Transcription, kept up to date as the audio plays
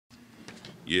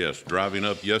Yes, driving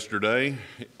up yesterday,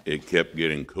 it kept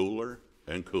getting cooler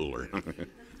and cooler.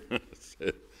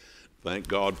 Thank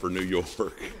God for New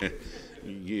York.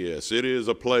 Yes, it is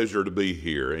a pleasure to be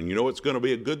here. And you know, it's going to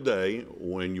be a good day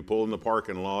when you pull in the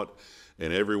parking lot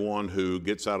and everyone who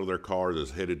gets out of their cars is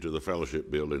headed to the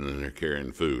fellowship building and they're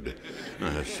carrying food.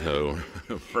 So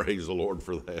praise the Lord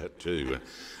for that too.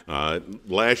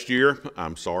 Last year,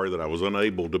 I'm sorry that I was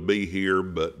unable to be here,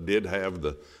 but did have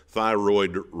the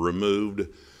thyroid removed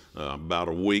about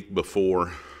a week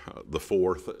before the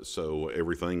 4th, so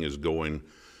everything is going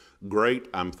great.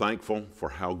 I'm thankful for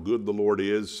how good the Lord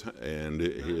is and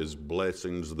His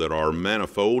blessings that are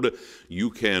manifold. You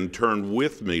can turn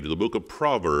with me to the book of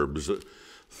Proverbs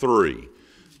 3.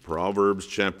 Proverbs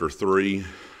chapter 3,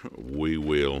 we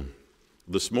will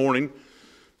this morning,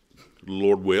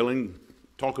 Lord willing,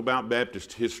 talk about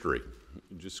Baptist history.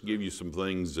 Just give you some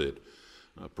things that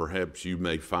perhaps you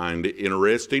may find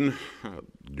interesting.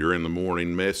 During the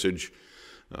morning message,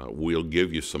 we'll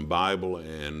give you some Bible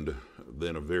and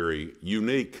then a very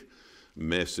unique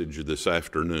message this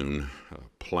afternoon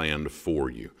planned for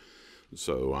you.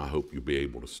 So I hope you'll be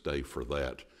able to stay for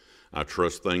that. I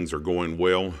trust things are going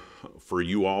well for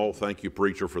you all. Thank you,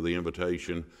 preacher, for the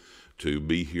invitation to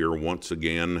be here once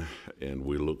again, and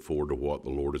we look forward to what the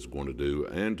Lord is going to do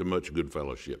and to much good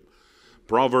fellowship.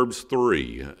 Proverbs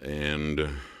 3, and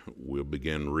we'll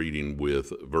begin reading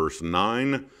with verse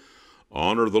 9.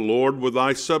 Honor the Lord with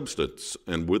thy substance,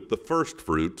 and with the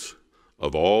firstfruits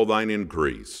of all thine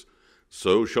increase.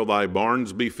 So shall thy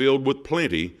barns be filled with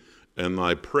plenty, and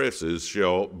thy presses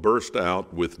shall burst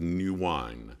out with new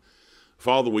wine.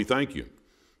 Father, we thank you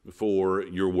for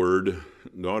your word.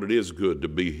 God, it is good to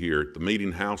be here at the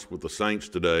meeting house with the saints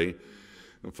today.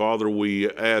 And Father, we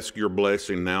ask your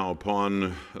blessing now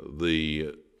upon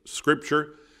the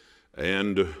scripture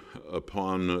and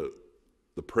upon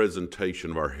the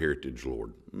presentation of our heritage,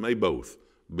 Lord. May both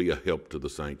be a help to the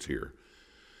saints here.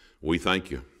 We thank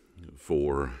you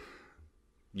for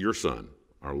your Son,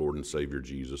 our Lord and Savior,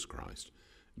 Jesus Christ.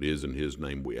 It is in his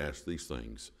name we ask these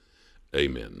things.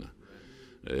 Amen.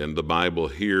 And the Bible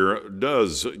here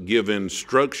does give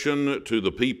instruction to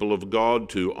the people of God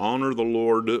to honor the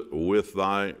Lord with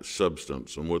thy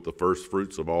substance and with the first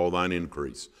fruits of all thine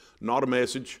increase. Not a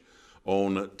message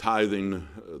on tithing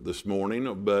this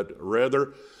morning, but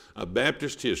rather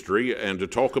Baptist history, and to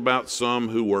talk about some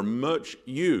who were much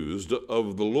used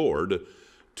of the Lord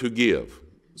to give.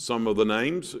 Some of the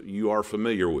names you are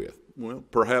familiar with. Well,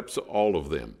 perhaps all of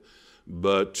them.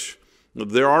 But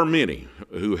there are many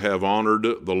who have honored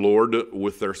the Lord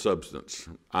with their substance.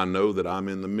 I know that I'm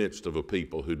in the midst of a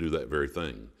people who do that very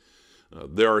thing.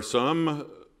 There are some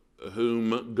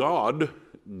whom God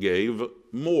gave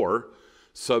more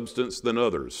substance than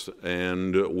others,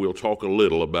 and we'll talk a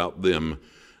little about them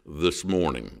this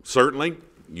morning. Certainly,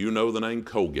 you know the name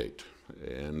Colgate,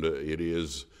 and it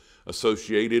is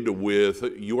associated with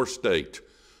your state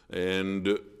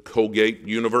and Colgate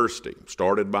University,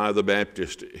 started by the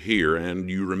Baptist here. And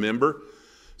you remember,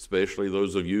 especially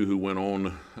those of you who went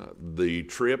on the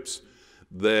trips,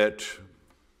 that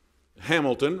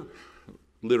Hamilton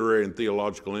Literary and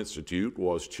Theological Institute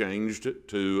was changed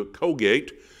to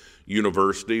Colgate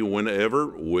University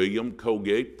whenever William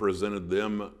Colgate presented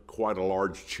them quite a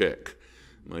large check.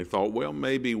 And they thought, well,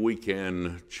 maybe we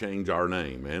can change our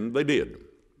name, and they did.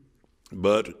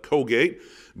 But Colgate,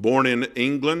 born in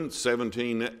England,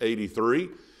 1783,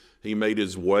 he made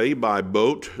his way by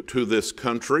boat to this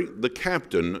country. The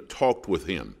captain talked with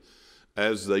him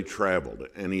as they traveled,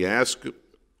 and he asked,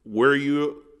 where are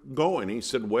you going? He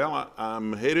said, well,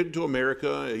 I'm headed to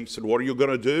America. He said, what are you going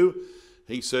to do?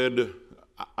 He said,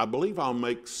 I believe I'll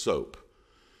make soap.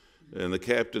 And the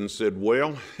captain said,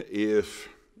 well, if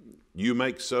you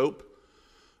make soap,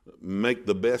 make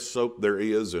the best soap there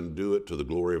is and do it to the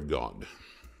glory of God.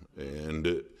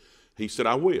 And he said,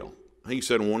 I will. He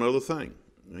said one other thing.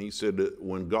 He said,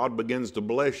 when God begins to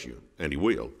bless you, and he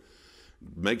will,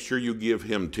 make sure you give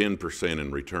him 10%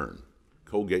 in return.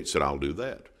 Colgate said, I'll do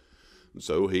that.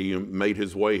 So he made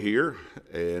his way here,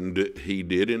 and he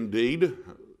did indeed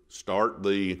start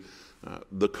the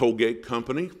Colgate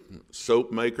Company,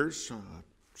 soap makers.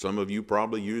 Some of you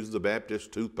probably use the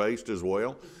Baptist toothpaste as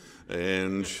well.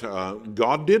 And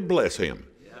God did bless him.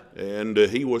 And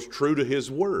he was true to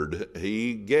his word.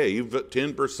 He gave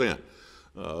 10%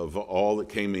 of all that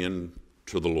came in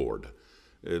to the Lord.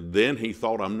 Then he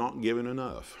thought, I'm not giving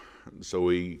enough. So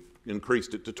he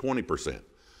increased it to 20%,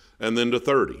 and then to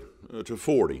 30, to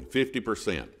 40,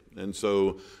 50%. And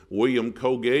so William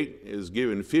Colgate is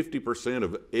giving 50%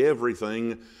 of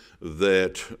everything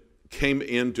that came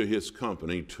into his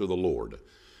company to the Lord.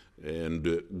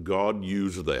 And God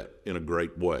used that in a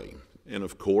great way. And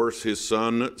of course, his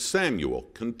son Samuel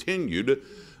continued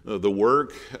the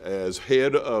work as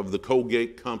head of the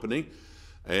Colgate Company.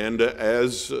 And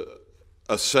as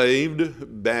a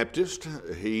saved Baptist,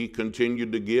 he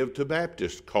continued to give to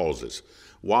Baptist causes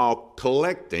while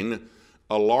collecting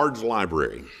a large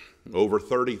library, over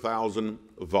 30,000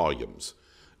 volumes.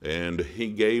 And he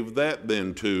gave that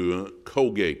then to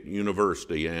Colgate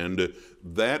University, and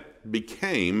that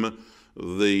became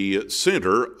the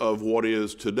center of what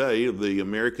is today the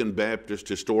American Baptist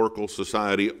Historical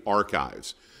Society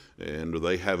Archives. And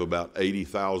they have about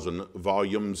 80,000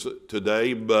 volumes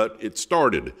today, but it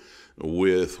started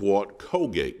with what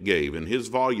Colgate gave, and his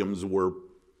volumes were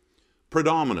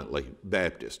predominantly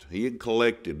Baptist. He had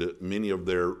collected many of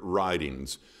their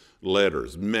writings,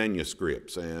 letters,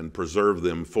 manuscripts, and preserved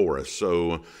them for us.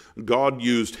 So God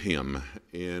used him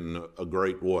in a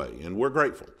great way, and we're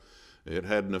grateful. It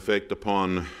had an effect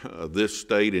upon this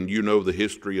state, and you know the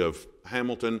history of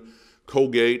Hamilton,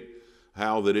 Colgate,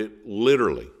 how that it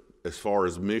literally, as far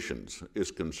as missions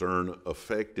is concerned,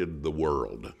 affected the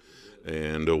world.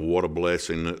 And what a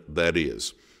blessing that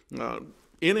is.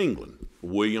 In England,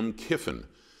 William Kiffin,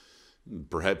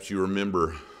 perhaps you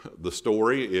remember the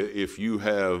story. If you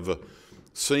have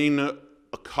seen a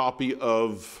copy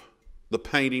of the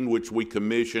painting which we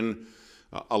commissioned,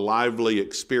 A Lively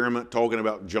Experiment, talking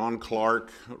about John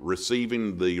Clark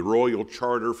receiving the royal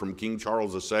charter from King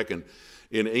Charles II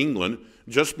in England,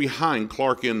 just behind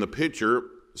Clark in the picture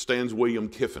stands William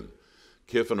Kiffin.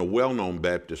 Kiffin, a well-known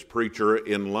Baptist preacher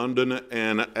in London,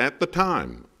 and at the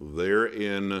time, there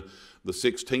in the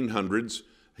 1600s,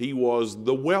 he was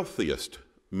the wealthiest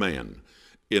man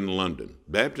in London.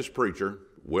 Baptist preacher,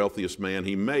 wealthiest man.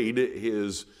 He made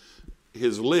his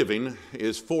living,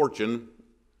 his fortune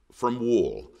from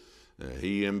wool.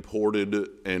 He imported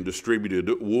and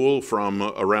distributed wool from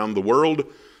around the world.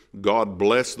 God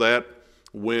bless that.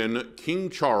 When King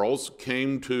Charles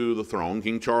came to the throne,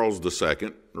 King Charles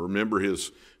II, remember if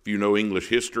you know English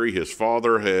history, his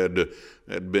father had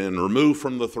been removed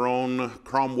from the throne.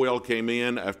 Cromwell came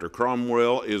in. After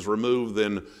Cromwell is removed,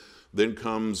 then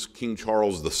comes King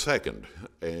Charles II,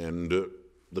 and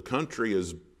the country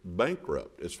is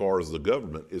bankrupt as far as the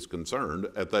government is concerned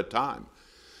at that time.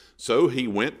 So he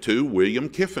went to William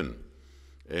Kiffin,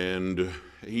 and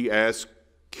he asked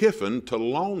Kiffin to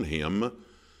loan him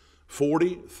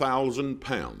 40,000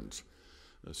 pounds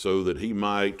so that he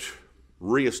might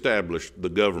reestablish the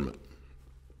government.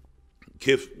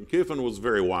 Kiffin was a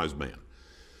very wise man,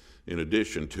 in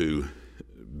addition to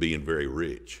being very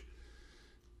rich.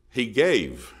 He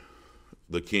gave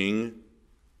the king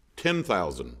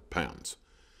 10,000 pounds.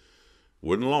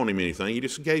 Wouldn't loan him anything, he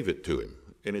just gave it to him.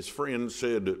 And his friend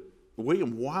said,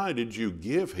 William, why did you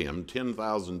give him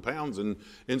 10,000 pounds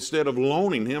instead of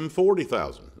loaning him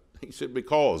 40,000? He said,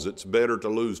 because it's better to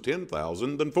lose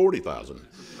 10,000 than 40,000.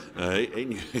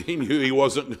 He knew he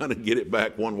wasn't going to get it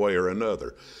back one way or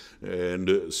another.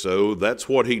 And so that's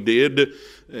what he did.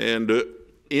 And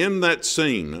in that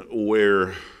scene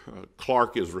where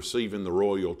Clark is receiving the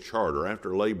royal charter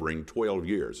after laboring 12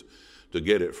 years to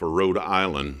get it for Rhode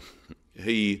Island,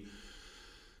 the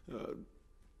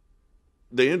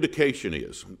indication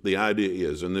is, the idea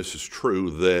is, and this is true,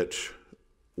 that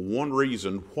one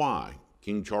reason why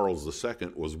King Charles II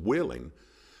was willing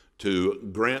to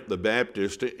grant the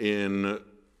Baptist in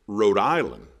Rhode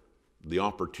Island the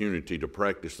opportunity to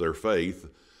practice their faith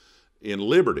in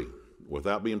liberty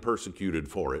without being persecuted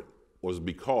for it was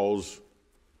because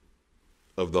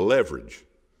of the leverage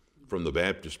from the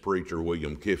Baptist preacher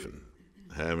William Kiffin,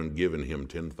 having given him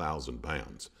 10,000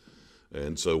 pounds.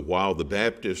 And so while the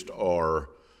Baptists are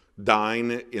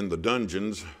dying in the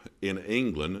dungeons in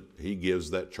England, he gives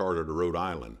that charter to Rhode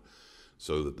Island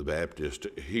so that the Baptists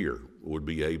here would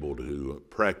be able to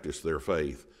practice their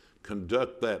faith,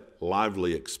 conduct that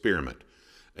lively experiment.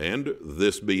 And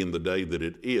this being the day that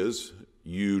it is,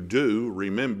 you do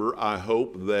remember, I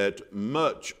hope, that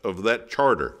much of that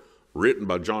charter written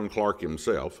by John Clark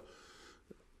himself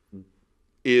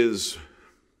is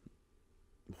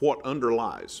what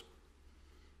underlies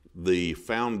the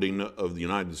founding of the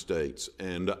United States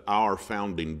and our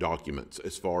founding documents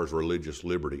as far as religious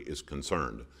liberty is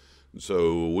concerned.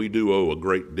 So we do owe a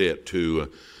great debt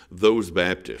to those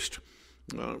Baptists.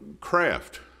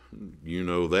 Kraft, you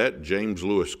know that, James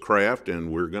Lewis Kraft,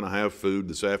 and we're going to have food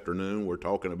this afternoon. We're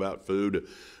talking about food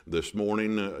this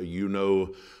morning. You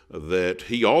know that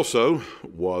he also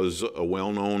was a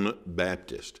well-known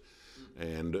Baptist.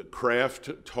 And Kraft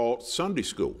taught Sunday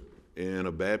school in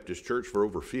a Baptist church for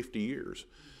over 50 years.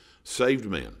 Saved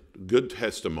man, good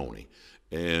testimony.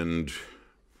 And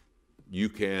you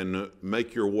can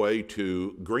make your way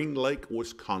to Green Lake,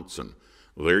 Wisconsin.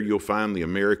 There you'll find the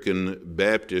American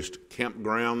Baptist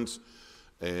campgrounds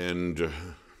and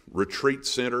retreat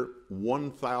center,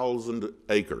 1,000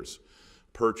 acres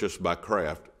purchased by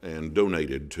Kraft and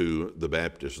donated to the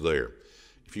Baptists there.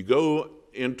 If you go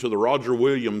into the Roger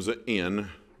Williams Inn,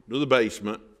 to the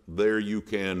basement, there you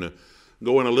can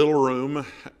go in a little room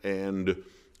and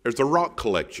there's a rock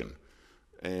collection.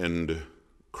 And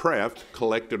Kraft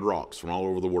collected rocks from all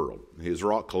over the world. His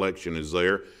rock collection is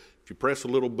there. If you press a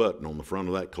little button on the front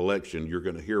of that collection, you're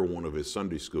going to hear one of his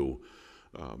Sunday school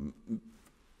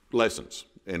lessons.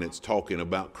 And it's talking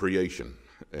about creation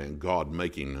and God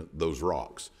making those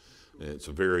rocks. It's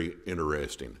very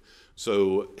interesting.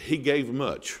 So he gave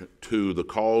much to the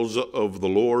cause of the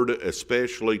Lord,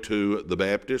 especially to the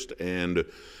Baptist, and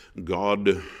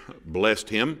God blessed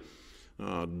him.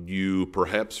 You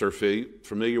perhaps are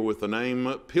familiar with the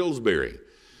name Pillsbury.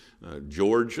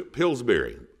 George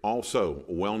Pillsbury, also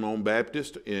a well-known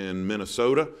Baptist in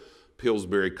Minnesota.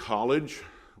 Pillsbury College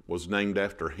was named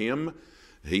after him.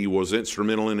 He was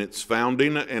instrumental in its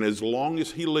founding, and as long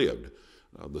as he lived,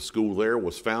 the school there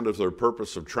was founded for the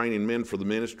purpose of training men for the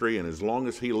ministry, and as long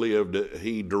as he lived,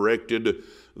 he directed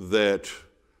that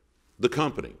the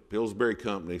company, Pillsbury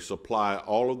Company, supply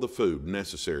all of the food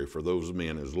necessary for those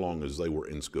men as long as they were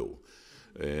in school.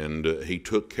 And he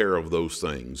took care of those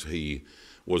things. He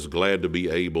was glad to be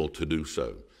able to do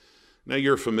so. Now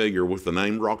you're familiar with the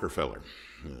name Rockefeller,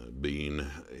 being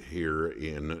here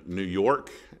in New York.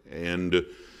 And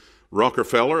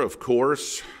Rockefeller, of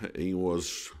course, he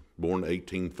was born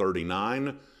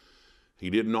 1839. He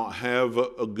did not have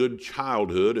a good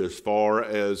childhood as far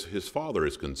as his father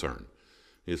is concerned.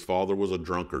 His father was a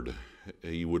drunkard.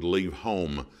 He would leave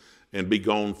home and be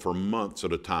gone for months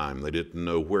at a time. They didn't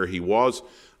know where he was.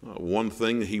 One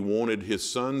thing he wanted his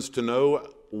sons to know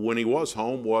when he was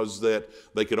home was that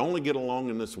they could only get along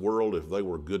in this world if they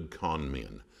were good con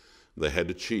men. They had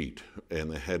to cheat and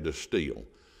they had to steal.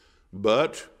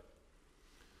 But,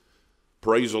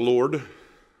 praise the Lord,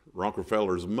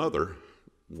 Rockefeller's mother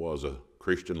was a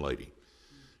Christian lady.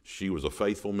 She was a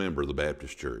faithful member of the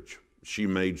Baptist church. She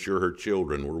made sure her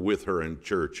children were with her in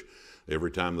church every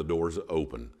time the doors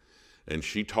opened. And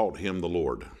she taught him the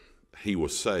Lord. He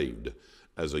was saved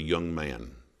as a young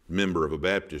man, member of a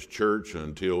Baptist church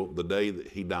until the day that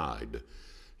he died.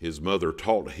 His mother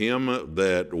taught him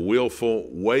that willful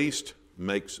waste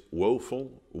makes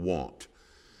woeful want.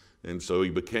 And so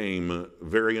he became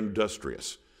very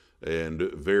industrious and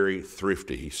very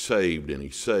thrifty. He saved and he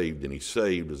saved and he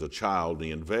saved as a child. And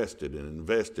he invested and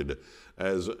invested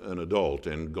as an adult,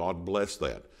 and God blessed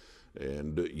that.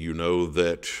 And you know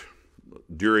that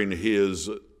during his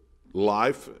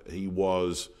life, he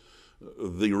was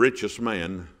the richest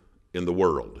man in the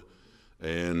world.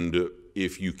 And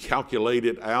if you calculate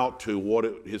it out to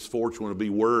what his fortune would be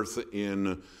worth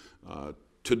in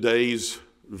today's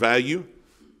value,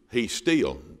 he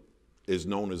still is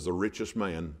known as the richest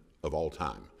man of all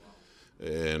time.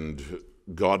 And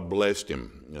God blessed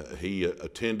him. He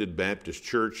attended Baptist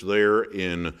church there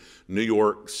in New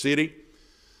York City.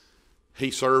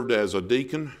 He served as a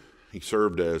deacon. He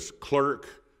served as clerk.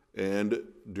 And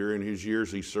during his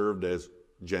years, he served as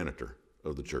janitor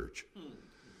of the church.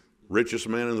 Richest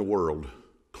man in the world,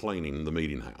 cleaning the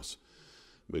meeting house,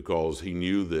 because he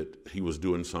knew that he was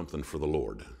doing something for the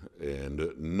Lord.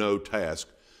 And no task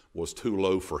was too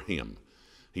low for him.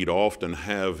 He'd often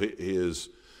have his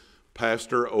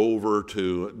pastor over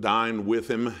to dine with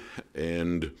him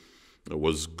and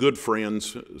was good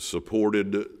friends,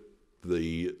 supported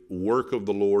the work of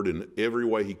the Lord in every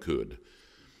way he could.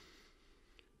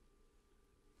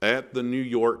 At the New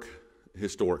York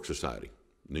Historic Society,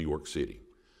 New York City,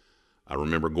 I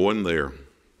remember going there.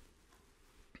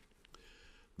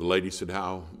 The lady said,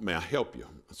 "How may I help you?"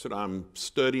 I said, "I'm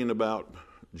studying about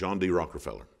John D.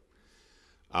 Rockefeller.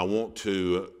 I want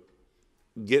to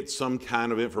get some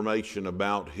kind of information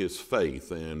about his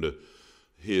faith and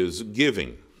his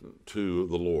giving to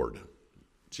the Lord."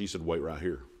 She said, "Wait right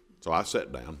here." So I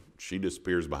sat down. She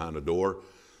disappears behind a door.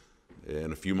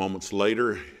 And a few moments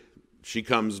later, she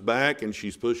comes back and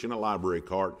she's pushing a library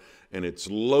cart and it's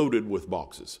loaded with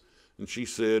boxes. And she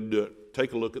said,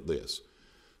 "Take a look at this."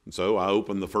 And so I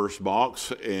opened the first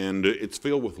box and it's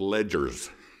filled with ledgers.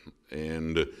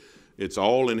 And it's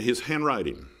all in his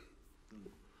handwriting,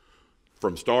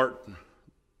 from start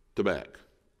to back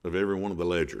of every one of the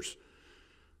ledgers.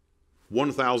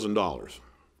 $1,000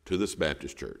 to this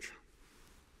Baptist church.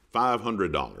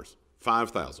 $500,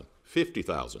 $5,000,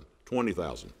 $50,000,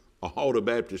 $20,000. All to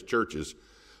Baptist churches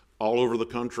all over the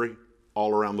country,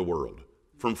 all around the world,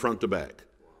 from front to back.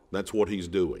 That's what he's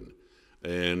doing.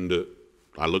 And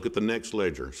I look at the next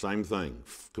ledger, same thing,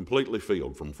 completely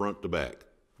filled from front to back.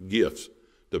 Gifts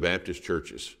to Baptist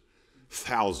churches,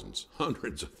 thousands,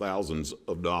 hundreds of thousands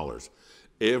of dollars.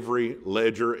 Every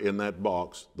ledger in that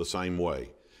box the same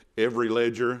way. Every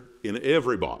ledger in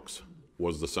every box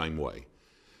was the same way.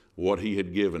 What he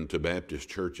had given to Baptist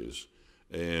churches.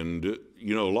 And,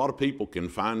 you know, a lot of people can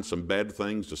find some bad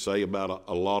things to say about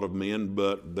a lot of men,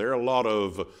 but there are a lot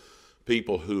of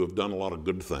people who have done a lot of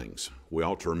good things. We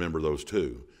ought to remember those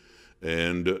too.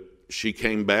 And she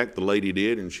came back, the lady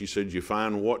did, and she said, "You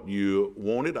find what you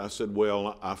wanted?" I said,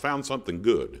 "Well, I found something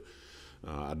good.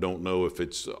 I don't know if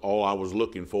it's all I was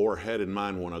looking for or had in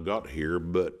mind when I got here,"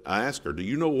 but I asked her, "Do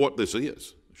you know what this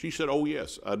is?" She said, "Oh,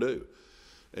 yes, I do."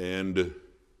 And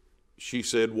she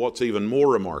said, "What's even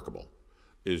more remarkable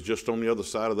is just on the other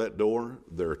side of that door,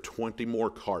 there are 20 more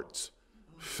carts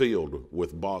filled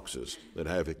with boxes that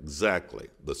have exactly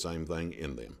the same thing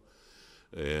in them."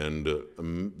 And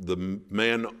the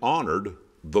man honored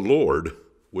the Lord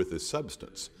with his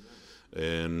substance,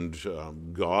 and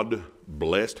God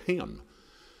blessed him.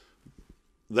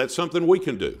 That's something we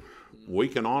can do. We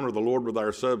can honor the Lord with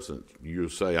our substance. You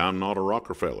say, "I'm not a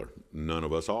Rockefeller." None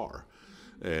of us are,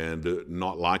 and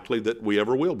not likely that we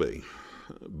ever will be.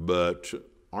 But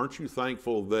aren't you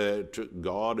thankful that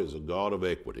God is a God of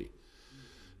equity?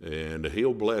 And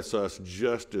he'll bless us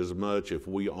just as much if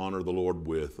we honor the Lord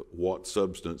with what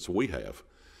substance we have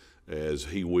as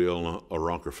he will a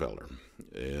Rockefeller.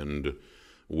 And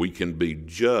we can be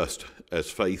just as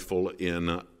faithful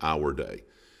in our day.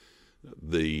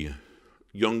 The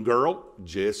young girl,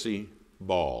 Jessie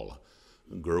Ball,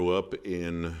 grew up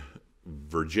in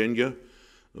Virginia.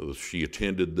 She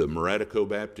attended the Maratico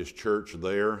Baptist Church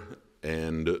there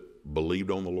and believed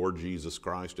on the Lord Jesus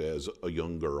Christ as a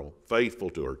young girl,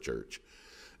 faithful to her church.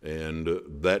 And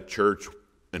that church,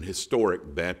 an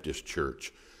historic Baptist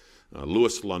church,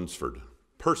 Lewis Lunsford,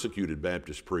 persecuted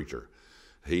Baptist preacher,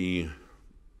 he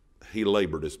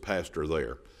labored as pastor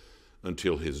there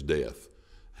until his death.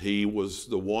 He was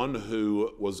the one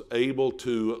who was able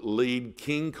to lead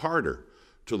King Carter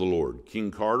to the Lord.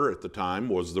 King Carter at the time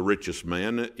was the richest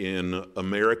man in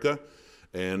America.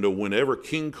 And whenever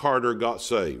King Carter got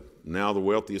saved, now the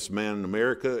wealthiest man in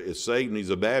America is saved and he's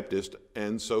a Baptist,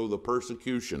 and so the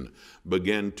persecution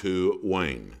began to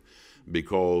wane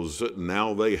because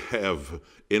now they have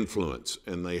influence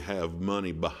and they have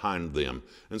money behind them.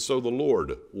 And so the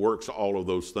Lord works all of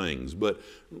those things. But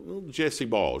Jessie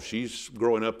Ball, she's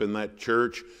growing up in that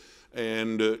church,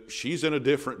 and she's in a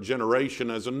different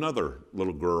generation as another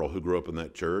little girl who grew up in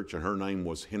that church, and her name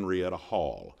was Henrietta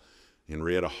Hall.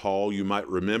 Henrietta Hall, you might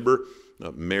remember,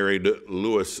 married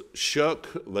Louis Shuck.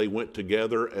 They went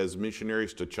together as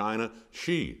missionaries to China.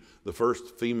 She, the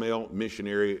first female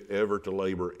missionary ever to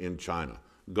labor in China.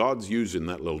 God's using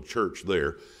that little church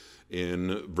there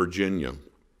in Virginia.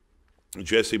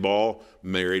 Jessie Ball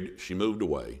married, she moved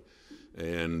away.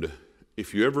 And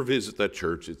if you ever visit that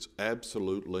church, it's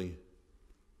absolutely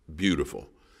beautiful,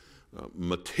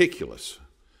 meticulous.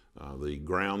 The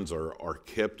grounds are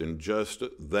kept in just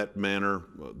that manner.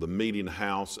 The meeting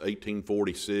house,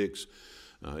 1846,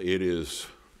 it is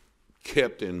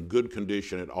kept in good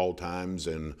condition at all times.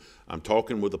 And I'm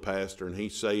talking with the pastor, and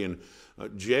he's saying,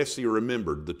 Jessie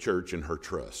remembered the church in her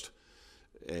trust.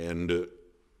 And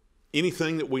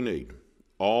anything that we need,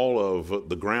 all of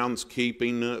the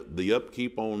groundskeeping, the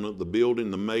upkeep on the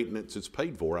building, the maintenance, it's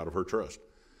paid for out of her trust.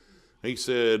 He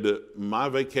said, my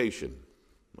vacation,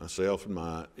 myself and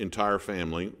my entire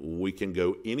family, we can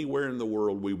go anywhere in the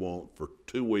world we want for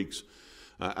 2 weeks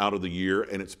out of the year,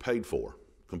 and it's paid for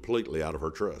completely out of her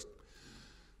trust.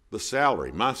 The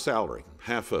salary, my salary,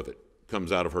 half of it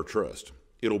comes out of her trust.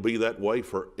 It'll be that way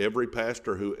for every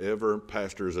pastor who ever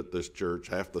pastors at this church.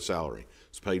 Half the salary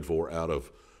is paid for out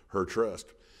of her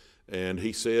trust. And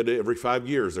he said every 5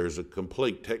 years there's a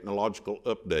complete technological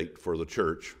update for the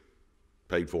church,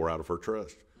 paid for out of her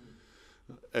trust.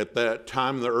 At that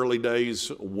time, in the early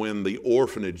days, when the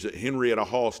orphanage that Henrietta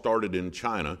Hall started in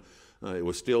China, it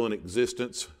was still in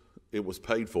existence. It was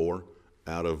paid for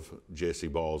out of Jessie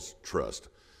Ball's trust.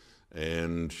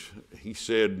 And he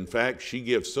said, in fact, she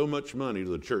gives so much money to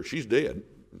the church. She's dead,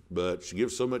 but she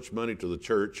gives so much money to the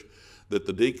church that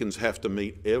the deacons have to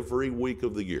meet every week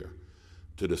of the year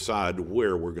to decide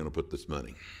where we're going to put this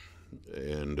money.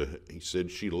 And he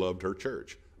said she loved her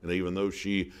church. And even though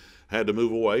she had to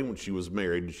move away when she was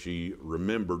married, she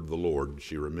remembered the Lord.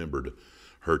 She remembered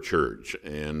her church.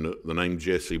 And the name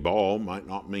Jessie Ball might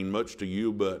not mean much to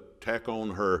you, but tack on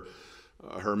her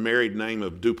married name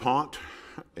of DuPont,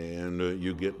 and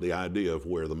you get the idea of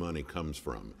where the money comes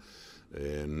from.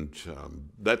 And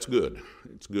that's good.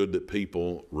 It's good that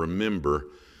people remember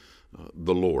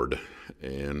the Lord.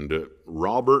 And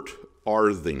Robert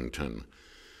Arthington,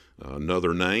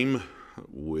 another name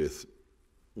with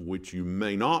which you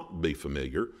may not be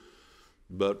familiar,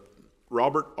 but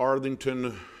Robert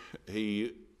Arthington,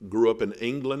 he grew up in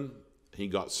England. He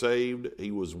got saved.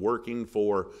 He was working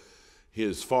for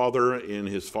his father in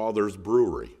his father's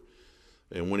brewery.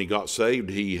 And when he got saved,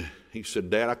 he said,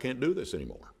 "Dad, I can't do this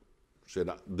anymore." He said,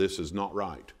 "This is not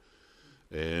right."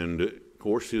 And of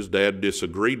course, his dad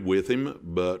disagreed with him,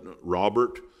 but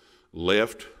Robert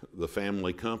left the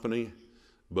family company,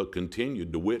 but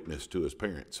continued to witness to his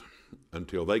parents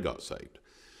until they got saved.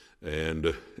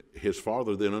 And his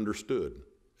father then understood,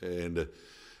 and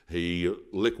he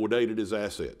liquidated his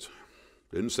assets.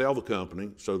 Didn't sell the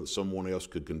company so that someone else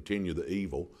could continue the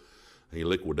evil. He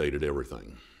liquidated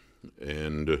everything.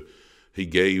 And he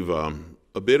gave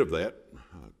a bit of that.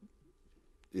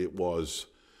 It was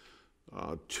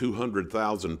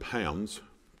 200,000 pounds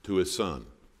to his son.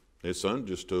 His son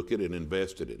just took it and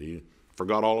invested it. He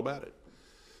forgot all about it.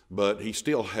 But he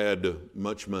still had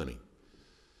much money.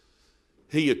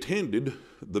 He attended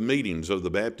the meetings of the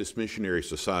Baptist Missionary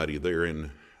Society there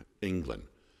in England,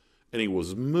 and he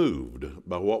was moved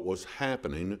by what was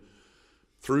happening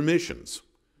through missions,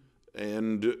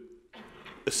 and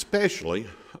especially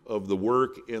of the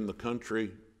work in the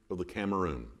country of the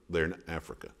Cameroon there in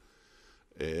Africa.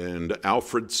 And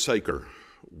Alfred Saker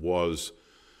was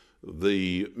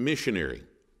the missionary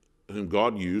whom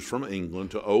God used from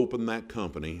England to open that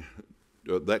country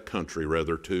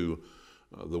to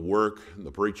the work and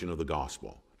the preaching of the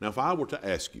gospel. Now, if I were to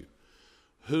ask you,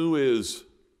 who is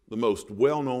the most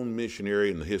well-known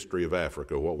missionary in the history of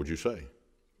Africa, what would you say?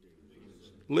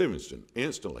 Livingstone.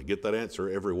 Instantly. Get that answer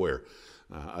everywhere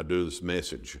I do this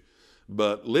message.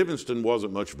 But Livingstone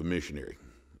wasn't much of a missionary.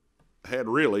 Had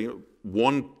really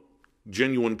one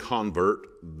genuine convert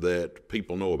that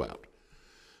people know about.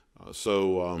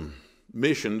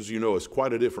 Missions, is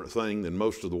quite a different thing than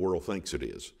most of the world thinks it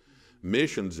is.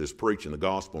 Missions is preaching the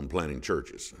gospel and planting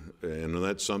churches, and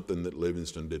that's something that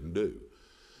Livingstone didn't do.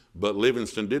 But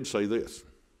Livingstone did say this.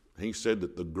 He said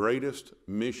that the greatest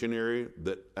missionary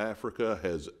that Africa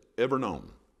has ever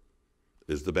known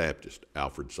is the Baptist,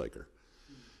 Alfred Saker.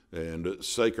 And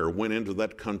Saker went into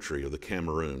that country of the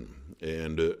Cameroon,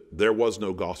 and there was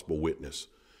no gospel witness.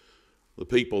 The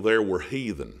people there were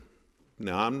heathen.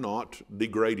 Now, I'm not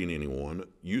degrading anyone.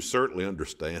 You certainly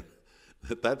understand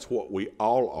that that's what we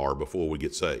all are before we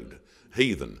get saved,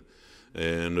 heathen.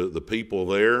 And the people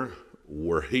there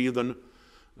were heathen.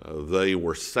 They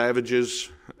were savages,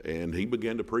 and he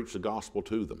began to preach the gospel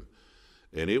to them.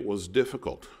 And it was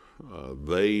difficult.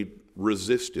 They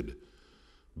resisted,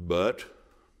 but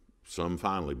some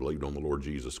finally believed on the Lord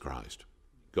Jesus Christ.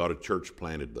 Got a church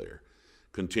planted there,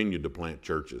 continued to plant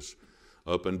churches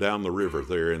up and down the river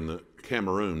there in the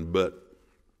Cameroon, but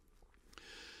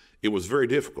it was very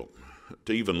difficult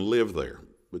to even live there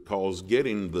because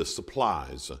getting the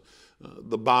supplies,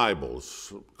 the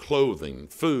Bibles, clothing,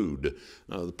 food,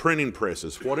 the printing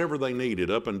presses, whatever they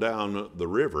needed up and down the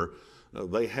river,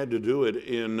 they had to do it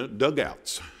in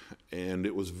dugouts. And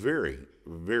it was very,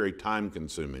 very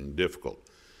time-consuming, difficult.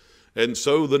 And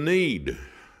so the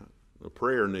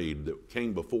prayer need that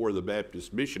came before the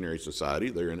Baptist Missionary Society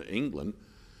there in England,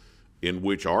 in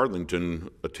which Arthington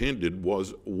attended,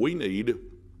 was we need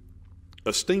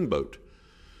a steamboat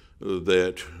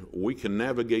that we can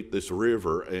navigate this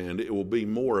river and it will be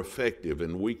more effective,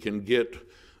 and we can get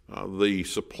the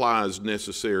supplies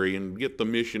necessary and get the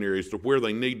missionaries to where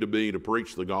they need to be to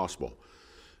preach the gospel.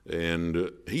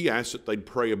 And he asked that they'd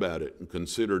pray about it and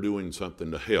consider doing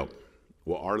something to help.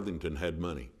 Well, Arthington had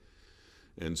money,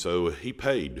 and so he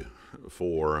paid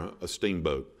for a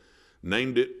steamboat,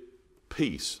 named it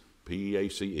Peace,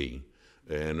 P-E-A-C-E,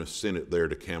 and sent it there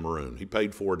to Cameroon. He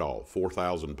paid for it all,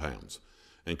 4,000 pounds,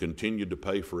 and continued to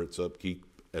pay for its upkeep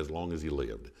as long as he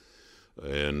lived.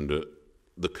 And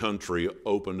the country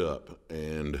opened up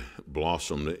and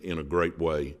blossomed in a great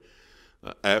way.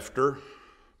 After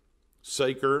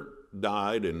Saker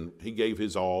died and he gave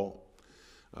his all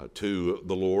to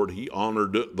the Lord, he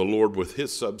honored the Lord with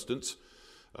his substance.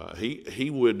 He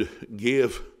would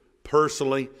give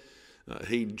personally.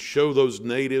 He'd show those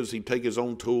natives, he'd take his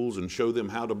own tools and show them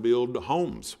how to build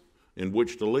homes in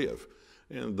which to live.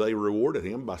 And they rewarded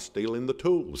him by stealing the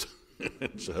tools.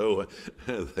 And so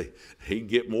he'd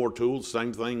get more tools,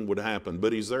 same thing would happen.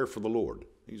 But he's there for the Lord.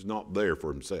 He's not there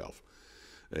for himself.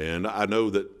 And I know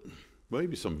that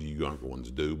maybe some of you younger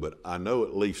ones do, but I know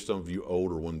at least some of you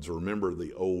older ones remember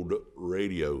the old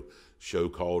radio show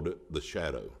called The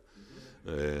Shadow.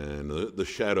 And the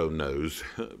shadow knows.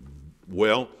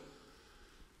 Well,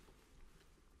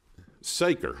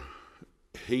 Saker,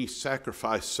 he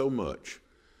sacrificed so much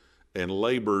and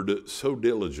labored so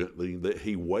diligently that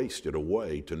he wasted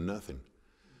away to nothing.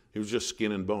 He was just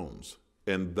skin and bones.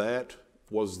 And that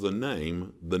was the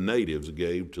name the natives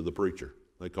gave to the preacher.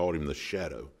 They called him the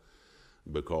Shadow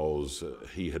because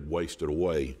he had wasted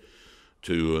away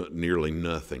to nearly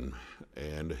nothing.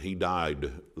 And he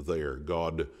died there.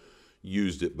 God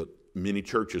used it, but many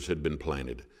churches had been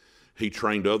planted. He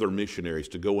trained other missionaries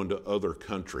to go into other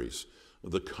countries.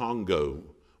 The Congo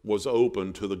was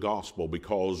open to the gospel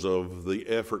because of the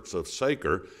efforts of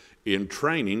Saker in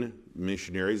training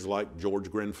missionaries like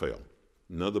George Grenfell,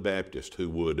 another Baptist who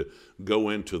would go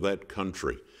into that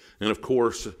country. And of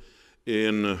course,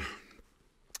 in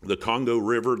the Congo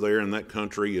River there in that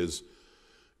country it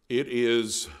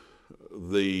is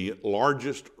the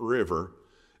largest river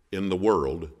in the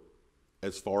world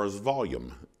as far as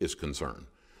volume is concerned.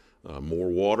 More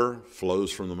water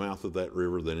flows from the mouth of that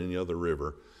river than any other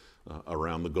river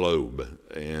around the globe.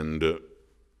 And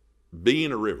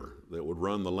being a river that would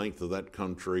run the length of that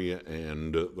country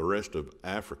and the rest of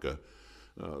Africa,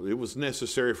 it was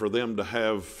necessary for them to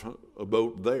have a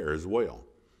boat there as well.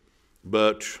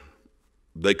 But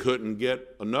they couldn't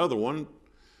get another one,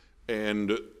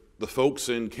 and the folks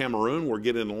in Cameroon were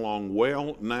getting along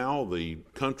well now. The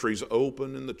country's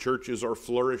open and the churches are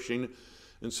flourishing,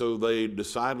 and so they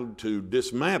decided to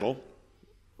dismantle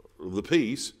the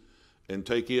piece and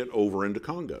take it over into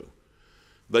Congo.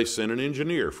 They sent an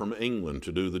engineer from England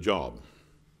to do the job.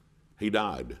 He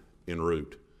died en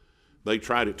route. They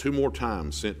tried it 2 more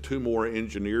times, sent 2 more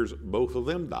engineers. Both of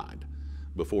them died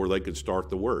before they could start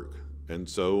the work. And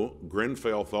so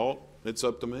Grenfell thought, it's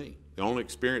up to me. The only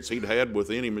experience he'd had with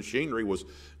any machinery was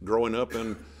growing up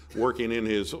and working in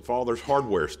his father's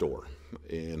hardware store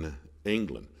in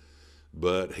England.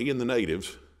 But he and the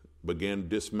natives began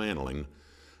dismantling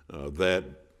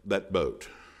that boat.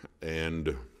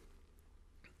 And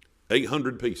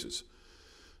 800 pieces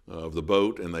of the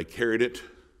boat, and they carried it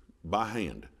by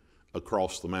hand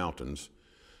across the mountains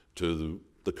to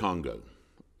the Congo.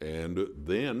 And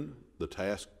then the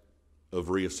task of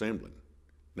reassembling.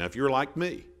 Now, if you're like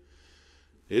me,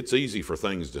 it's easy for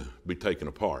things to be taken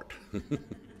apart.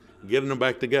 Getting them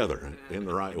back together in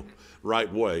the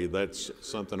right way, that's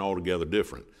something altogether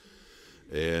different.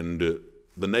 And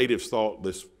the natives thought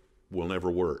this will never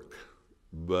work.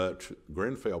 But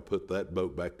Grenfell put that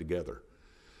boat back together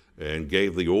and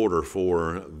gave the order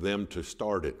for them to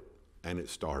start it, and it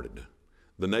started.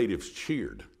 The natives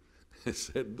cheered and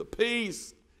said, "The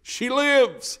peace, she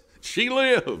lives, she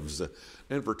lives."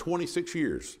 And for 26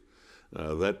 years,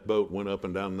 that boat went up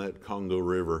and down that Congo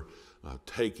River,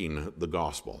 taking the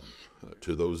gospel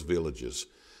to those villages.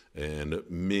 And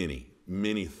many,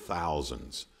 many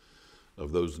thousands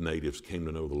of those natives came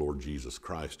to know the Lord Jesus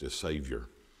Christ as Savior.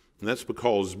 And that's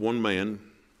because one man,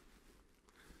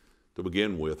 to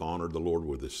begin with, honored the Lord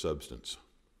with his substance,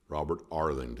 Robert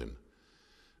Arthington,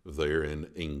 there in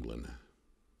England.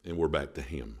 And we're back to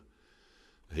him.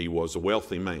 He was a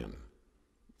wealthy man,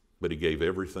 but he gave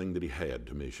everything that he had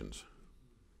to missions.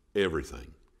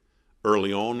 Everything.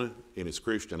 Early on in his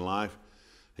Christian life,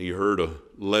 he heard a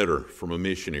letter from a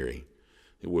missionary.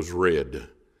 It was read,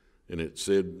 and it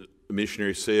said, the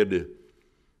missionary said,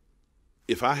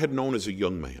 "If I had known as a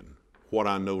young man what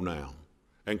I know now,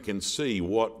 and can see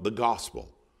what the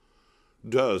gospel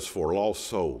does for lost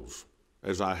souls,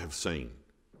 as I have seen,"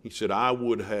 he said, "I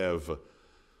would have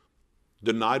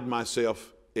denied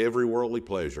myself every worldly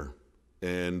pleasure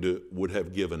and would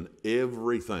have given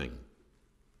everything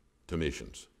to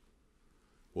missions."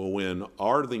 Well, when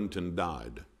Arthington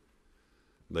died,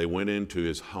 they went into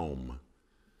his home,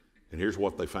 and here's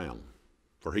what they found,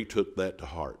 for he took that to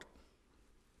heart.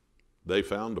 They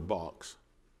found a box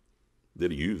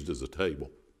that he used as a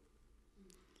table,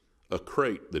 a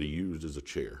crate that he used as a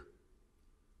chair,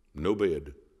 no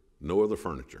bed, no other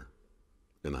furniture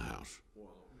in the house. Wow.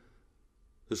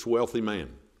 This wealthy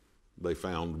man, they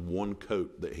found one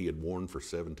coat that he had worn for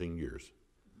 17 years.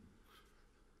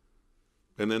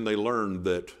 And then they learned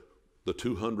that the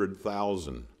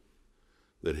 $200,000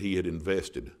 that he had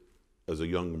invested as a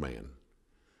young man,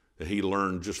 that he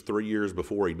learned just 3 years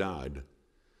before he died,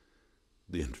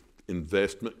 the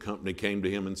investment company came to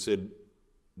him and said,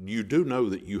 "You do know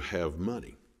that you have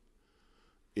money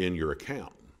in your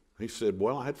account?" He said,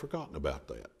 "Well, I had forgotten about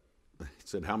that." He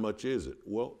said, "How much is it?"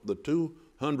 "Well, the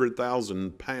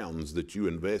 200,000 pounds that you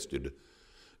invested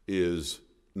is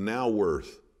now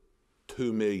worth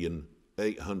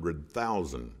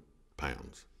 2,800,000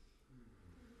 pounds.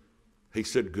 He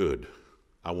said, "Good,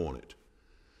 I want it."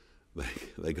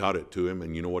 They got it to him,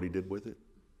 and you know what he did with it?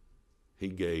 He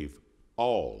gave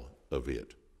all of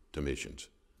it to missions.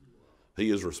 He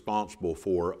is responsible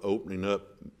for opening up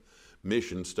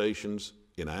mission stations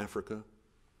in Africa,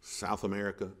 South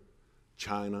America,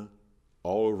 China,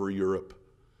 all over Europe,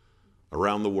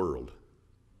 around the world,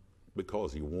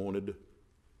 because he wanted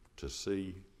to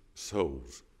see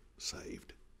souls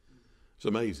saved. It's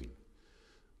amazing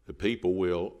that people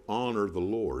will honor the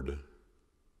Lord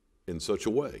in such a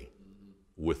way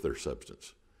with their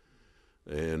substance.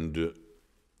 And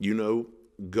you know,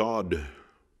 God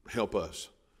help us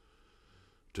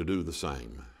to do the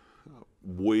same.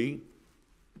 We've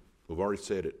already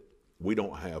said it, we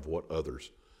don't have what others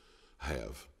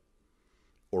have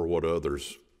or what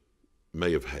others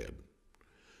may have had.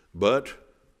 But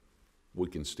we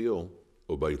can still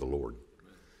obey the Lord.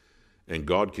 And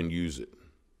God can use it.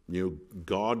 You know,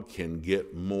 God can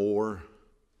get more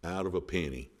out of a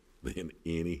penny than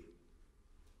any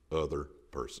other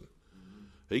person.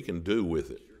 He can do with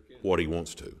it what he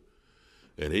wants to.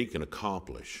 And he can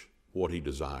accomplish what he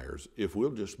desires if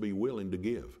we'll just be willing to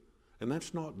give. And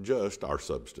that's not just our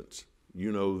substance.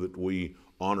 You know that we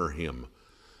honor him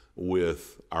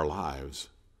with our lives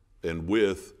and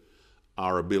with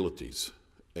our abilities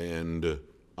and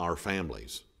our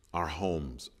families, our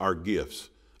homes, our gifts,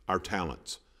 our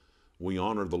talents. We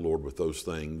honor the Lord with those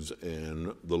things,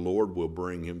 and the Lord will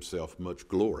bring himself much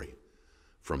glory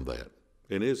from that.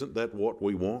 And isn't that what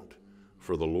we want?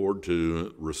 For the Lord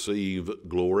to receive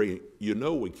glory? You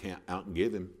know we can't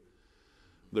outgive him.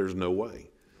 There's no way.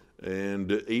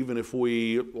 And even if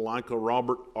we, like a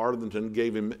Robert Arthington,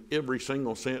 gave him every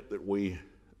single cent that we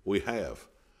have,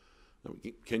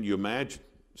 can you imagine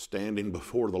standing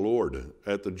before the Lord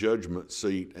at the judgment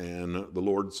seat and the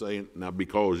Lord saying, now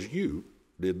because you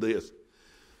did this,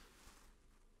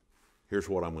 here's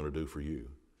what I'm going to do for you.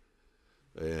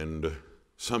 And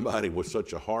somebody with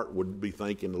such a heart would be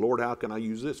thinking, Lord, how can I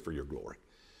use this for your glory?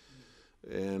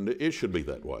 And it should be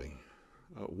that way.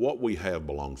 What we have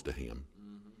belongs to him.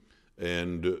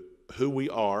 And who we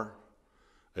are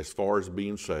as far as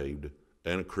being saved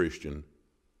and a Christian,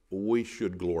 we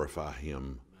should glorify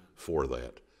him for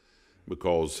that,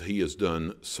 because he has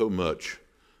done so much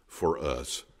for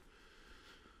us.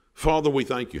 Father, we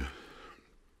thank you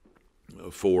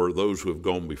for those who have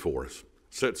gone before us,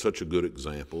 set such a good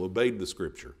example, obeyed the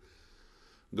Scripture.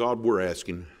 God, we're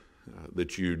asking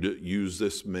that you'd use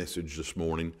this message this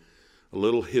morning, a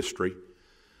little history,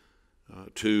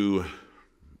 to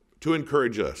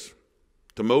encourage us,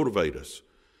 to motivate us,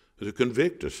 to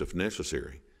convict us if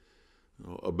necessary,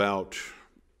 about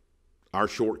our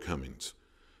shortcomings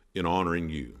in honoring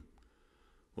you.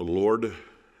 Well, Lord,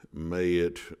 may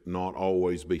it not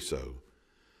always be so.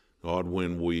 God,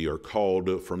 when we are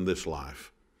called from this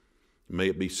life, may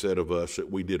it be said of us that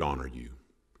we did honor you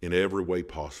in every way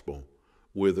possible,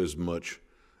 with as much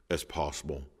as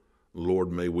possible.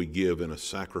 Lord, may we give in a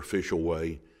sacrificial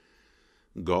way.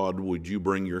 God, would you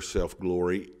bring yourself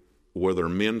glory? Whether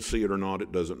men see it or not,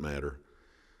 it doesn't matter.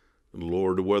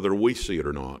 Lord, whether we see it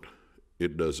or not,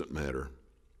 it doesn't matter.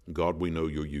 God, we know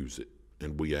you'll use it,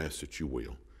 and we ask that you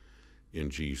will. In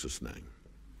Jesus' name,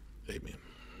 amen.